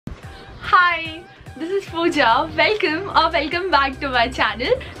Hi, this is Pooja. Welcome back to my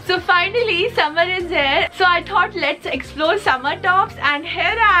channel. So finally summer is here. So I thought let's explore summer tops, and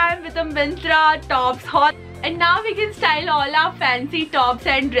here I am with a MYNTRA tops haul. And now we can style all our fancy tops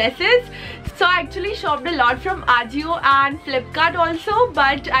and dresses. So I actually shopped a lot from Ajio and Flipkart also,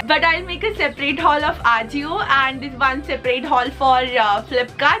 but I'll make a separate haul of Ajio and this one separate haul for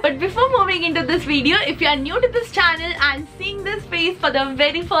Flipkart. But before moving into this video, if you are new to this channel and seeing this face for the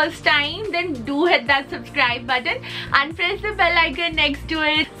very first time, then do hit that subscribe button and press the bell icon next to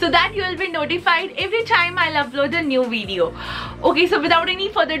it so that you will be notified every time I'll upload a new video. Okay, so without any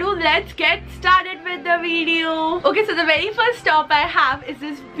further ado, let's get started with the video. Okay, so the very first top I have is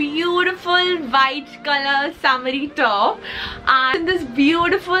this beautiful white color summery top and this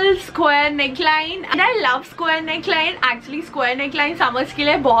beautiful square neckline, and I love square neckline. Actually square neckline summers के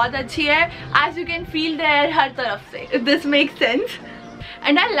लिए बहुत अच्छी है, as you can feel there हर तरफ से, if this makes sense.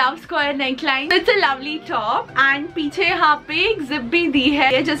 And I love square neckline. It's a lovely top and पीछे यहाँ पे एक zip भी दी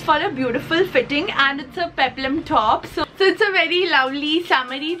है just for a beautiful fitting, and it's a peplum top. So it's a very lovely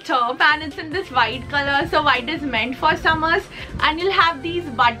summery top and it's in this white color. So white is meant for summers, and you'll have these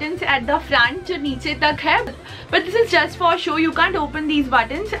buttons at the front जो नीचे तक है, but this is just for show. You can't open these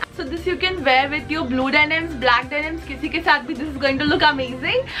buttons. So this you can wear with your blue denims, black denims, किसी के साथ भी. This is going to look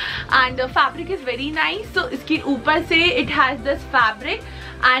amazing, and the fabric is very nice. So इसके ऊपर से it has this fabric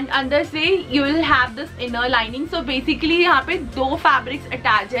and अंदर से you will have this inner lining. So basically यहाँ पे दो fabrics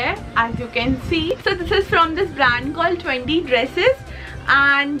attached है, as you can see. So this is from this brand called 20 Dresses,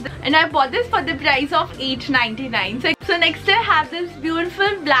 and I bought this for the price of $8.99. So next I have this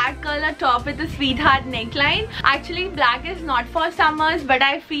beautiful black color top with a sweetheart neckline. Actually black is not for summers, but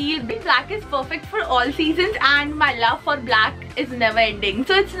I feel black is perfect for all seasons, and my love for black is never ending.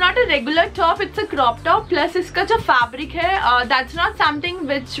 So it's not a regular top, it's a crop top. Plus इसका जो fabric है, that's not something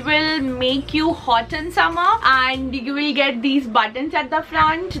which will make you hot in summer, and you will get these buttons at the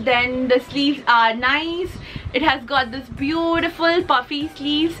front. Then the sleeves are nice. It has got this beautiful puffy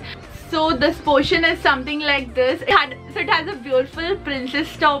sleeves. So this portion is something like this. So it has a beautiful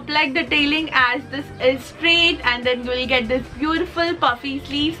princess top like detailing, as this is straight, and then you will get this beautiful puffy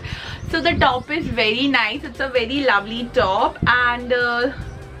sleeves. So the top is very nice. It's a very lovely top, and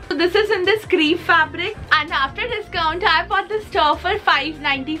so this is in this crepe fabric, and after discount I bought this top for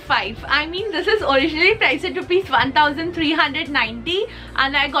 $5.95. I mean this is originally priced at rupees 1,390,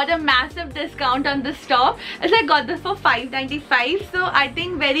 and I got a massive discount on this top as I got this for $5.95. So I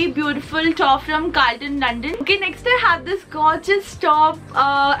think very beautiful top from Carlton, London. Okay, next I have this gorgeous top,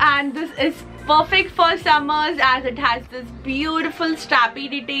 and this is perfect for summers as it has this beautiful strappy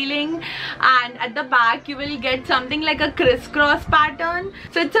detailing, and at the back you will get something like a crisscross pattern.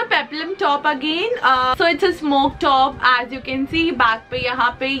 So it's a peplum top again. So it's a smoke top, as you can see. Back pe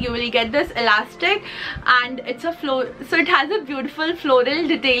yahan pe you will get this elastic, and it's a so it has a beautiful floral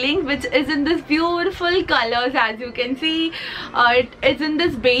detailing which is in this beautiful colors, as you can see. It is in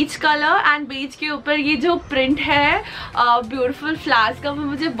this beige color, and beige के ऊपर ये जो print है beautiful flowers का, वो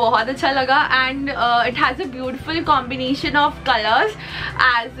मुझे बहुत अच्छा लगा. And it has a beautiful combination of colors,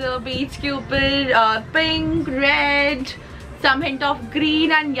 as beige के ऊपर pink, red, some hint of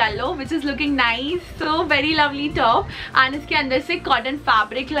green and yellow, which is looking nice. So very lovely top, and इसके अंदर से cotton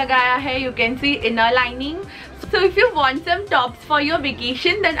fabric लगाया है. You can see inner lining. So if you want some tops for your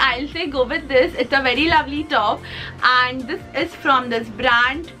vacation, then I'll say go with this. It's a very lovely top, and this is from this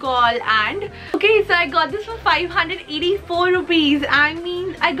brand called And. Okay, so I got this for 584 rupees. I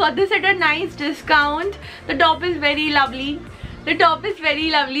mean I got this at a nice discount. The top is very lovely. The top is very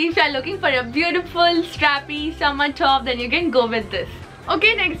lovely. If you are looking for a beautiful strappy summer top, then you can go with this.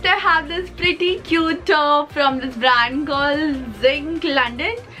 Okay, next I have this pretty cute top from this brand called Zinc,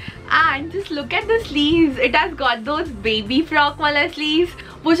 London. And just look at the sleeves. It has got those baby frock wala sleeves,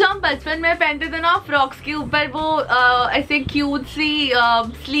 वो जो हम बचपन में पहनते थे ना, frocks के ऊपर वो ऐसे क्यूट सी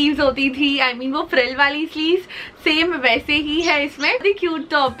स्लीव्स होती थी. आई मीन वो फ्रिल वाली स्लीव्स, सेम वैसे ही है इसमें. द क्यूट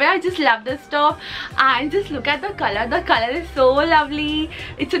टॉप है. I just love this top, and just look at the colour. The colour is so lovely.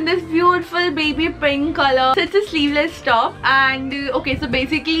 It's in this beautiful baby pink colour. So it's a sleeveless top, and okay, so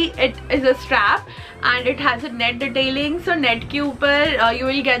basically it is a strap and it has a net detailing. So net के ऊपर you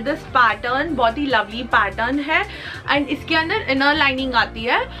will get this pattern. बहुत ही lovely pattern है, and इसके अंदर inner lining आती है.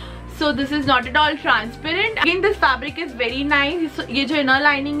 So this is not at all transparent. Again this fabric is very nice. ये जो inner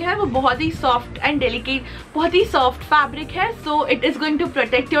lining है वो बहुत ही soft and delicate, बहुत ही soft fabric है. So it is going to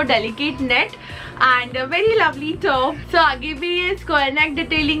protect your delicate neck. And a very lovely top. So आगे भी ये square neck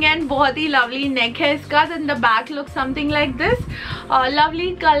detailing and बहुत ही lovely neck है इसका. Then the back looks something like this. Lovely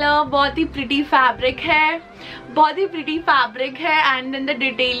color, बहुत ही pretty fabric है, बहुत ही pretty fabric है. And then the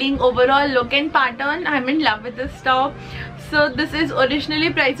detailing, overall look and pattern, I'm in love with this top. So this is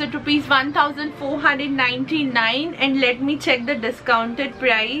originally priced at rupees 1499, and let me check the discounted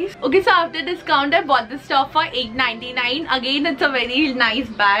price. Okay, so after discount I bought this top for 899. Again it's a very nice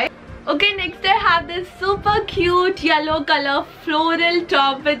buy. Okay, next I have this super cute yellow color floral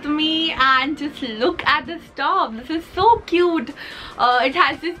top with me, and just look at this top. This is so cute. It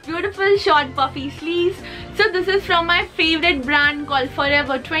has this beautiful short puffy sleeves. So this is from my favorite brand called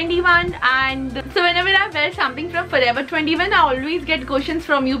Forever 21, and so whenever I wear something from Forever 21 I always get questions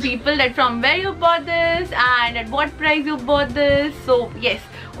from you people that from where you bought this and at what price you bought this. So yes,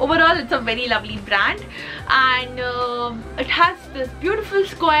 overall it's a very lovely brand, and it has this beautiful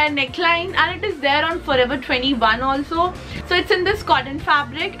square neckline, and it is there on Forever 21 also. So it's in this cotton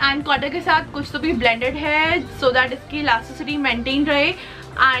fabric, and cotton के साथ कुछ तो भी blended है so that इसकी elasticity maintained रहे.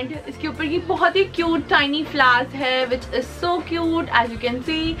 And इसके ऊपर की बहुत ही cute tiny flowers है which is so cute as you can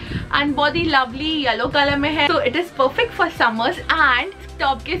see, and बहुत ही lovely yellow color में है. So it is perfect for summers. And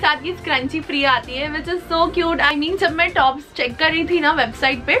top के साथ ये स्क्रंची फ्री आती है which is so cute. I mean जब मैं टॉप्स चेक कर रही थी ना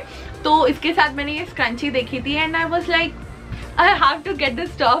वेबसाइट पे, तो इसके साथ मैंने ये स्क्रंची देखी थी and I was like I have to get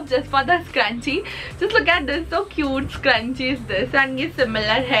this top just for the scrunchie. Just look at this, so cute scrunchie is this, and ये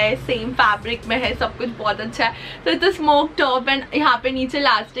similar है, same fabric में है, सब कुछ बहुत अच्छा है. So it's a smoke top and यहाँ पे नीचे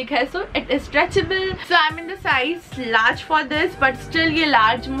elastic है, so it is stretchable. So I'm in the size large for this, but still ये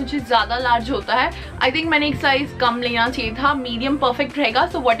large मुझे ज़्यादा large होता है. I think मैंने एक size कम लेना चाहिए था, medium perfect रहेगा.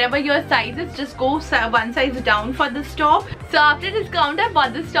 So whatever your size is, just go one size down for this top. So after discount I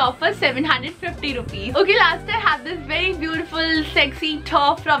bought this top for 750 rupees. Okay, last I have this very beautiful sexy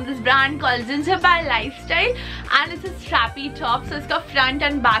top from this brand called Gingerbread Lifestyle, and it's a strappy top. So इसका front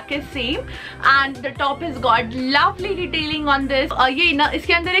and back is same, and the top has got lovely detailing on this. ये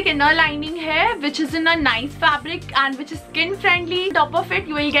इसके अंदर एक inner lining है which is in a nice fabric and which is skin friendly. Top of it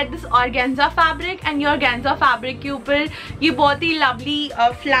you will get this organza fabric, and your organza fabric के ऊपर ये बहुत ही lovely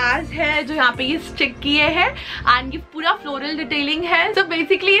flowers है जो यहाँ पे ये stick किए हैं, and ये पूरा floral detailing है. So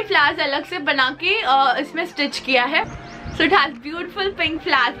basically ये flowers अलग से बना के इसमें stitch किया है. So it has beautiful pink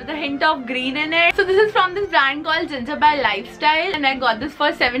flowers with a hint of green in it. So this is from this brand called Gingerbread Lifestyle, and I got this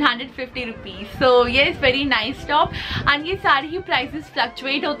for 750 rupees. So yes, very nice top. And ये सारे ही prices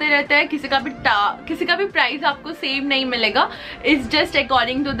fluctuate होते रहते हैं, किसी का भी price आपको same नहीं मिलेगा. It's just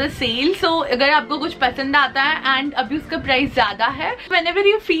according to the sale. So अगर आपको कुछ पसंद आता है and अभी उसका price ज़्यादा है, whenever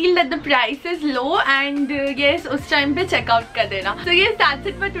you feel that the price is low, and yes, उस time पे check out कर देना. So yes, that's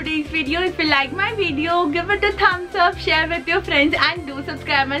it for today's video. If you like my video, give it a thumbs up, share with your friends, and do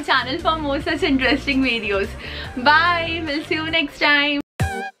subscribe my channel for more such interesting videos. Bye, we'll see you next time.